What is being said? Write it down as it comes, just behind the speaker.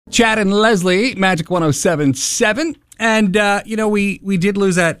Chad and Leslye, Magic 107.7. And, we did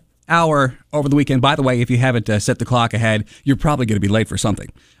lose that hour over the weekend. By the way, if you haven't set the clock ahead, you're probably going to be late for something.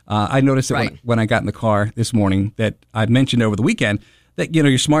 I noticed that when I got in the car this morning that I mentioned over the weekend that,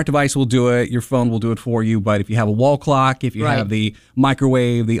 your smart device will do it, your phone will do it for you. But if you have a wall clock, if you have the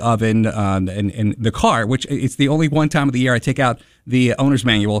microwave, the oven, and the car, which it's the only one time of the year I take out the owner's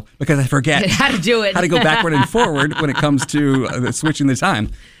manual because I forget how to do it, how to go backward and forward when it comes to switching the time.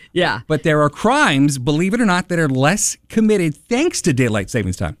 Yeah. But there are crimes, believe it or not, that are less committed thanks to daylight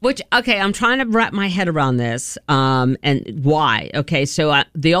savings time. I'm trying to wrap my head around this and why. Okay, so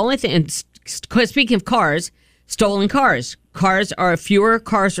the only thing, speaking of cars, stolen cars. Fewer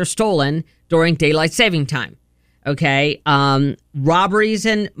cars are stolen during daylight saving time. Okay. Robberies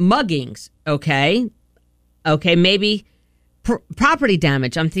and muggings. Okay, maybe property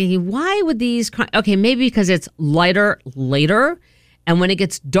damage. I'm thinking, why would these... Okay, maybe because it's lighter later. And when it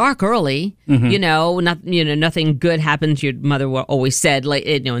gets dark early, nothing good happens. Your mother always said,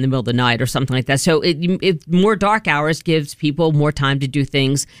 in the middle of the night or something like that. So more dark hours gives people more time to do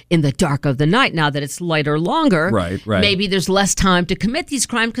things in the dark of the night. Now that it's lighter longer, right. Maybe there's less time to commit these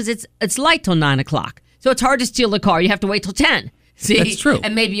crimes because it's light till 9 o'clock. So it's hard to steal a car. You have to wait till 10. See? That's true.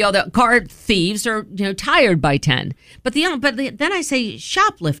 And maybe all the car thieves are tired by 10. But then I say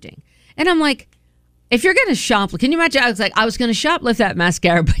shoplifting, and I'm like, if you're going to shoplift, can you imagine? I was going to shoplift that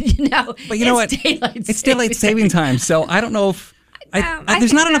mascara, but you know what? It's daylight saving time, so I don't know if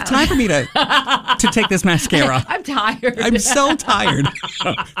there's not enough time for me to take this mascara. I'm tired. I'm so tired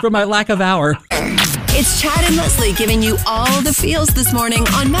from my lack of hour. It's Chad and Leslye giving you all the feels this morning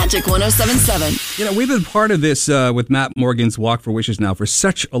on Magic 107.7. We've been part of this with Matt Morgan's Walk for Wishes now for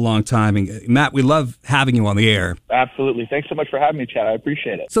such a long time. And Matt, we love having you on the air. Absolutely. Thanks so much for having me, Chad. I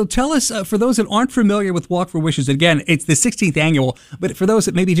appreciate it. So tell us, for those that aren't familiar with Walk for Wishes, again, it's the 16th annual, but for those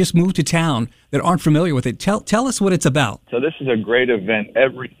that maybe just moved to town that aren't familiar with it, tell us what it's about. So this is a great event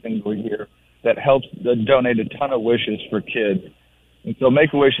every single year that helps donate a ton of wishes for kids. And so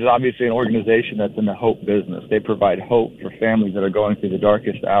Make-A-Wish is obviously an organization that's in the hope business. They provide hope for families that are going through the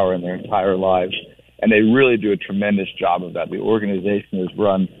darkest hour in their entire lives, and they really do a tremendous job of that. The organization is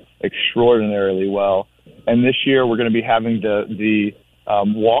run extraordinarily well. And this year we're going to be having the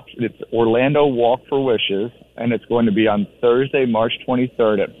walk. It's Orlando Walk for Wishes, and it's going to be on Thursday, March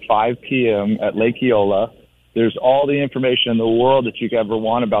 23rd at 5 p.m. at Lake Eola. There's all the information in the world that you could ever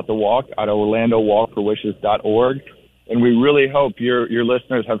want about the walk at orlandowalkforwishes.org. And we really hope your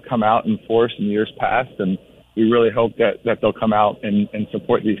listeners have come out in force in years past, and we really hope that they'll come out and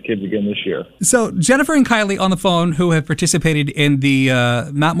support these kids again this year. So Jennifer and Kylie on the phone, who have participated in the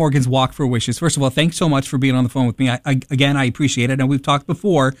Matt Morgan's Walk for Wishes. First of all, thanks so much for being on the phone with me. I appreciate it. And we've talked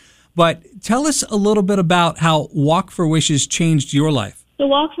before, but tell us a little bit about how Walk for Wishes changed your life. The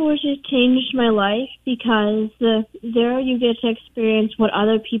Walk for Wishes changed my life because there you get to experience what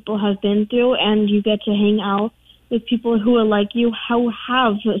other people have been through, and you get to hang out with people who are like you, who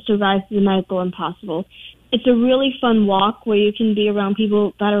have survived the medical impossible. It's a really fun walk where you can be around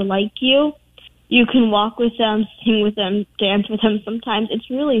people that are like you. You can walk with them, sing with them, dance with them sometimes. It's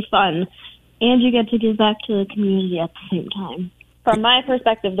really fun. And you get to give back to the community at the same time. From my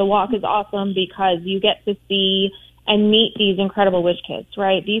perspective, the walk is awesome because you get to see and meet these incredible wish kids,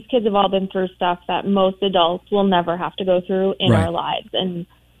 right? These kids have all been through stuff that most adults will never have to go through in our lives. And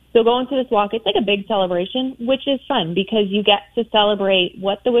so going to this walk, it's like a big celebration, which is fun because you get to celebrate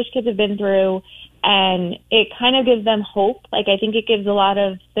what the wish kids have been through, and it kind of gives them hope. Like, I think it gives a lot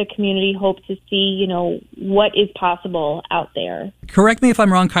of the community hope to see, what is possible out there. Correct me if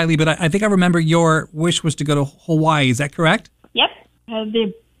I'm wrong, Kylie, but I think I remember your wish was to go to Hawaii. Is that correct? Yep. I had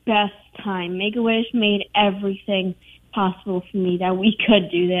the best time. Make-A-Wish made everything possible for me that we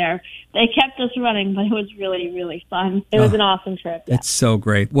could do there. They kept us running, but it was really, really fun. It was an awesome trip. It's so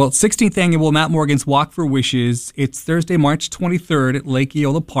great. Well, 16th annual Matt Morgan's Walk for Wishes. It's Thursday, March 23rd at Lake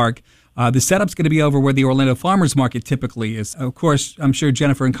Eola Park. The setup's going to be over where the Orlando Farmers Market typically is. Of course, I'm sure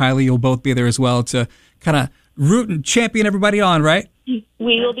Jennifer and Kylie, you'll both be there as well to kind of root and champion everybody on, right? We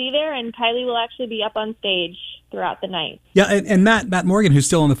will be there, and Kylie will actually be up on stage throughout the night. Yeah, and Matt Morgan, who's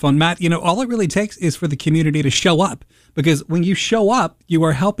still on the phone. Matt, all it really takes is for the community to show up, because when you show up, you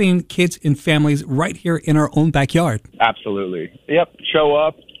are helping kids and families right here in our own backyard. Absolutely. Yep. Show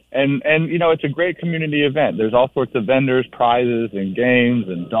up. And it's a great community event. There's all sorts of vendors, prizes, and games,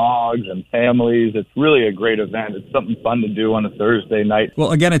 and dogs, and families. It's really a great event. It's something fun to do on a Thursday night.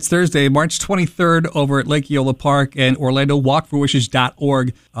 Well, again, it's Thursday, March 23rd over at Lake Eola Park and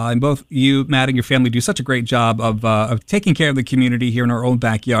OrlandoWalkForWishes.org. And both you, Matt, and your family do such a great job of taking care of the community here in our own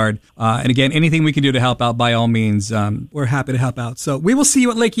backyard. And again, anything we can do to help out, by all means, we're happy to help out. So we will see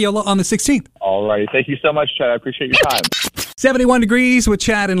you at Lake Eola on the 16th. All righty. Thank you so much, Chad. I appreciate your time. 71 degrees with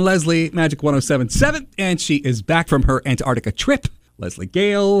Chad and Leslye, Magic 107.7, and she is back from her Antarctica trip. Leslye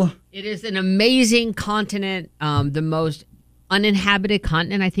Gale. It is an amazing continent, the most uninhabited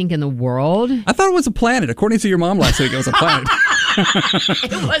continent, I think, in the world. I thought it was a planet. According to your mom last week, it was a planet.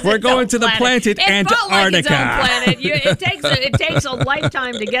 We're going to the planet Antarctica. Like its own planet. It takes a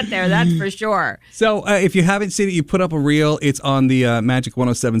lifetime to get there, that's for sure. So if you haven't seen it, you put up a reel. It's on the Magic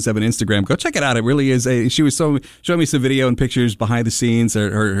 107.7 Instagram. Go check it out. It really is. She was showing me some video and pictures behind the scenes.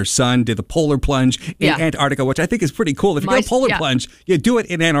 Her son did the polar plunge in Antarctica, which I think is pretty cool. If you're going to polar plunge, you do it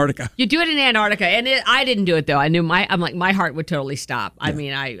in Antarctica. You do it in Antarctica. And I didn't do it, though. My heart would totally stop. Yeah. I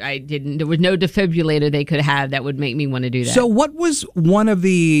mean, I didn't. There was no defibrillator they could have that would make me want to do that. So what was one of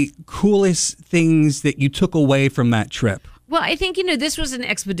the coolest things that you took away from that trip? Well, I think, this was an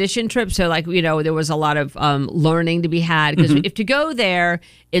expedition trip. So, there was a lot of learning to be had. Because if to go there,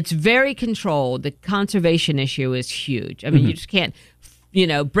 it's very controlled. The conservation issue is huge. I mean, you just can't,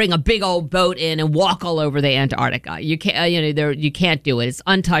 bring a big old boat in and walk all over the Antarctica. You can't, you can't do it. It's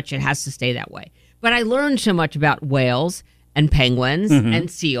untouched. It has to stay that way. But I learned so much about whales and penguins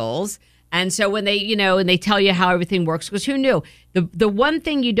and seals. And so when they, and they tell you how everything works, because who knew? The one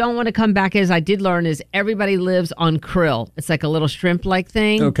thing you don't want to come back I did learn is everybody lives on krill. It's like a little shrimp-like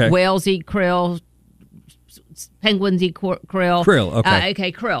thing. Okay. Whales eat krill. Penguins eat krill. Krill,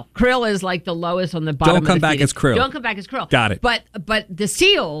 okay. Krill. Krill is like the lowest on the bottom of the Don't come back as krill. Don't come back as krill. Got it. But the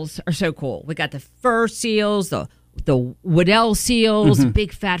seals are so cool. We got the fur seals, the Waddell seals,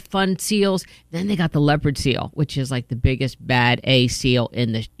 big fat fun seals. Then they got the leopard seal, which is like the biggest bad A seal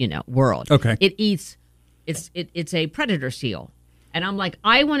in the world. Okay. It eats. It's a predator seal, and I'm like,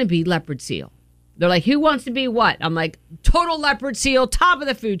 I want to be leopard seal. They're like, who wants to be what? I'm like, total leopard seal, top of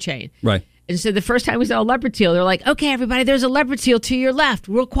the food chain. Right. And so the first time we saw a leopard seal, they're like, okay, everybody, there's a leopard seal to your left.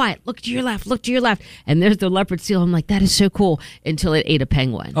 Real quiet. Look to your left. Look to your left. And there's the leopard seal. I'm like, that is so cool, until it ate a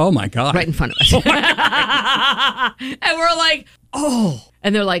penguin. Oh, my God. Right in front of us. And we're like, oh.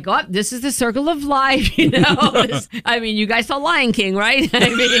 And they're like, oh, this is the circle of life, you guys saw Lion King, right?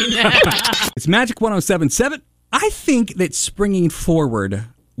 It's Magic 107.7. I think that springing forward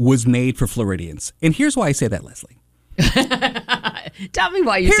was made for Floridians. And here's why I say that, Leslye. Tell me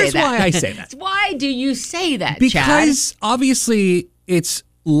why you say that. Here's why I say that. Why do you say that, Chad? Because obviously it's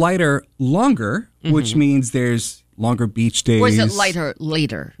lighter longer, which means there's longer beach days. Or is it lighter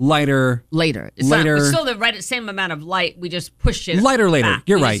later? Lighter. It's later. It's still the same amount of light. We just pushed it lighter later. back.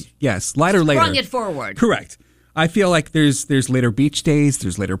 You're right. Yes, lighter later. Sprung it forward. Correct. I feel like there's later beach days,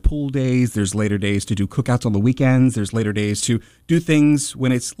 there's later pool days, there's later days to do cookouts on the weekends, there's later days to do things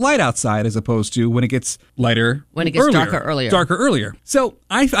when it's light outside as opposed to when it gets lighter. When it gets darker earlier. So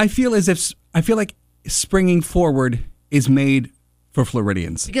I feel like springing forward is made for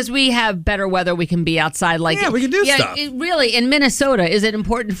Floridians. Because we have better weather, we can be outside. We can do stuff. Really, in Minnesota, is it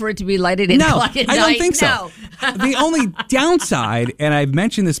important for it to be light at 8 o'clock at night? No, I don't think so. The only downside, and I've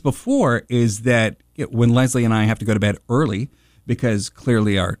mentioned this before, is that when Leslye and I have to go to bed early, because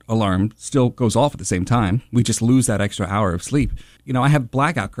clearly our alarm still goes off at the same time, we just lose that extra hour of sleep. I have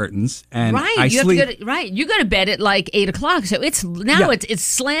blackout curtains, and I sleep. You go to bed at like 8 o'clock, so it's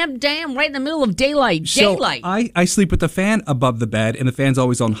slammed down right in the middle of daylight. So I sleep with the fan above the bed, and the fan's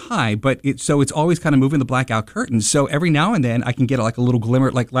always on high, but it's always kind of moving the blackout curtains. So every now and then I can get like a little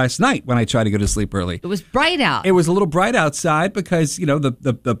glimmer, like last night when I tried to go to sleep early. It was bright out. It was a little bright outside because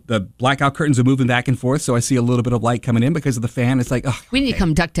the blackout curtains are moving back and forth, so I see a little bit of light coming in because of the fan. It's like, we need to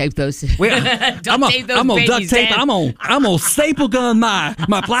come duct tape those. I'm gonna duct tape. I'm gonna staple gun my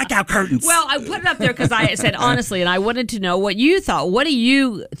blackout curtains. Well, I put it up there because I said honestly, and I wanted to know what you thought. What do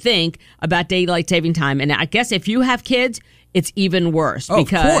you think about daylight saving time? And I guess if you have kids, it's even worse. Oh,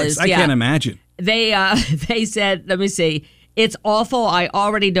 because, of course, I can't imagine. They said, let me see, it's awful. I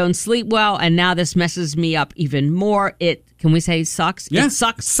already don't sleep well, and now this messes me up even more. Can we say sucks? Yeah, it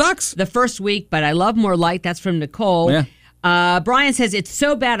sucks. Sucks the first week, but I love more light. That's from Nicole. Yeah. Brian says it's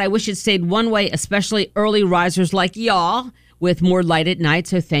so bad. I wish it stayed one way, especially early risers like y'all, with more light at night.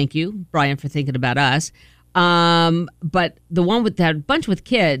 So thank you, Brian, for thinking about us. But the one with that bunch with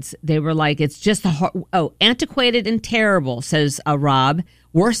kids, they were like, it's just antiquated and terrible, says Rob.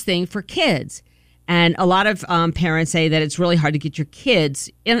 Worst thing for kids. And a lot of parents say that it's really hard to get your kids,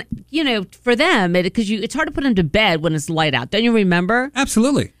 and for them, because it's hard to put them to bed when it's light out. Don't you remember?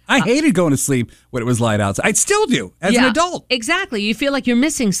 Absolutely. I hated going to sleep when it was light out. I still do as an adult. Exactly. You feel like you're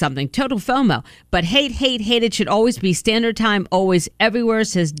missing something. Total FOMO. But hate it should always be standard time, always everywhere,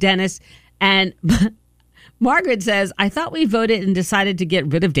 says Dennis. And Margaret says, I thought we voted and decided to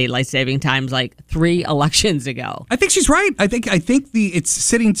get rid of daylight saving times like 3 elections ago. I think she's right. I think it's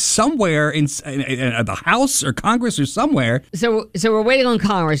sitting somewhere in the House or Congress or somewhere. So we're waiting on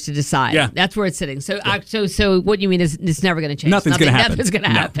Congress to decide. Yeah. That's where it's sitting. So so what you mean is it's never going to change. Nothing's going to happen. Nothing's going to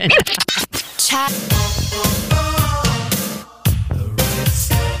happen. Chat.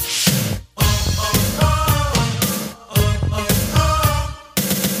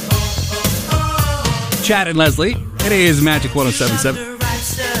 Chad and Leslye. It is Magic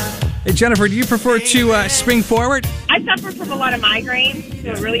 107.7. Hey, Jennifer, do you prefer to spring forward? I suffer from a lot of migraines,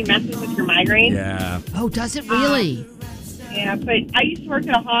 so it really messes with your migraines. Yeah. Oh, does it really? Yeah, but I used to work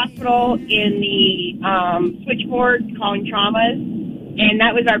at a hospital in the switchboard calling traumas, and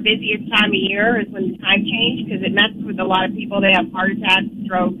that was our busiest time of year is when the time changed because it messes with a lot of people. They have heart attacks,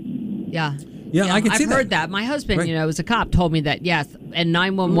 strokes. Yeah. Yeah, I can see that. I've heard that. My husband, Right. was a cop, told me that, yes, and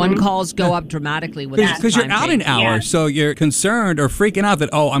 911 calls go up dramatically with that. Because you're out an hour, so you're concerned or freaking out that,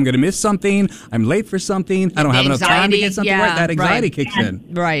 I'm going to miss something, I'm late for something, I don't have enough time to get something right. That anxiety kicks in.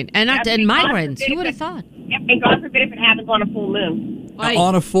 Right. And migraines. Who would have thought? Yep, and God forbid if it happens on a full moon.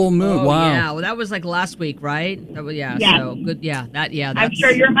 On a full moon, wow. Yeah, well, that was like last week, right? Yeah. So good. Yeah, I'm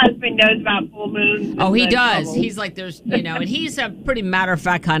sure your husband knows about full moons. Oh, he does. Trouble. He's like, and he's a pretty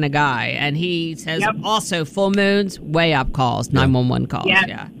matter-of-fact kind of guy. And he says also full moons, way up calls, 911 calls.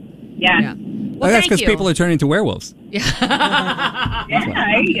 Yeah. Well, that's because people are turning into werewolves. Yeah,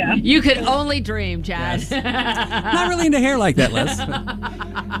 there you go. You could only dream, Chad. Yes. Not really into hair like that, Les.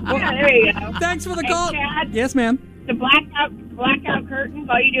 Yeah, there you go. Thanks for the call. Chad, yes, ma'am. The blackout curtains,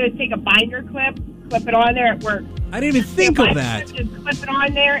 all you do is take a binder clip it on there at work. I didn't even think of that. Just clip it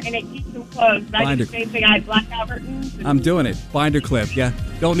on there, and it keeps them closed. I do the same thing. I have blackout curtains. I'm doing it. Binder clip, yeah.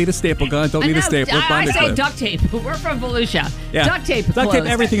 Don't need a staple gun. Don't need a stapler. Binder clip. I say duct tape. We're from Volusia. Yeah. Duct tape. Duct tape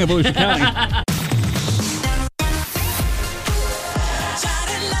everything in Volusia County.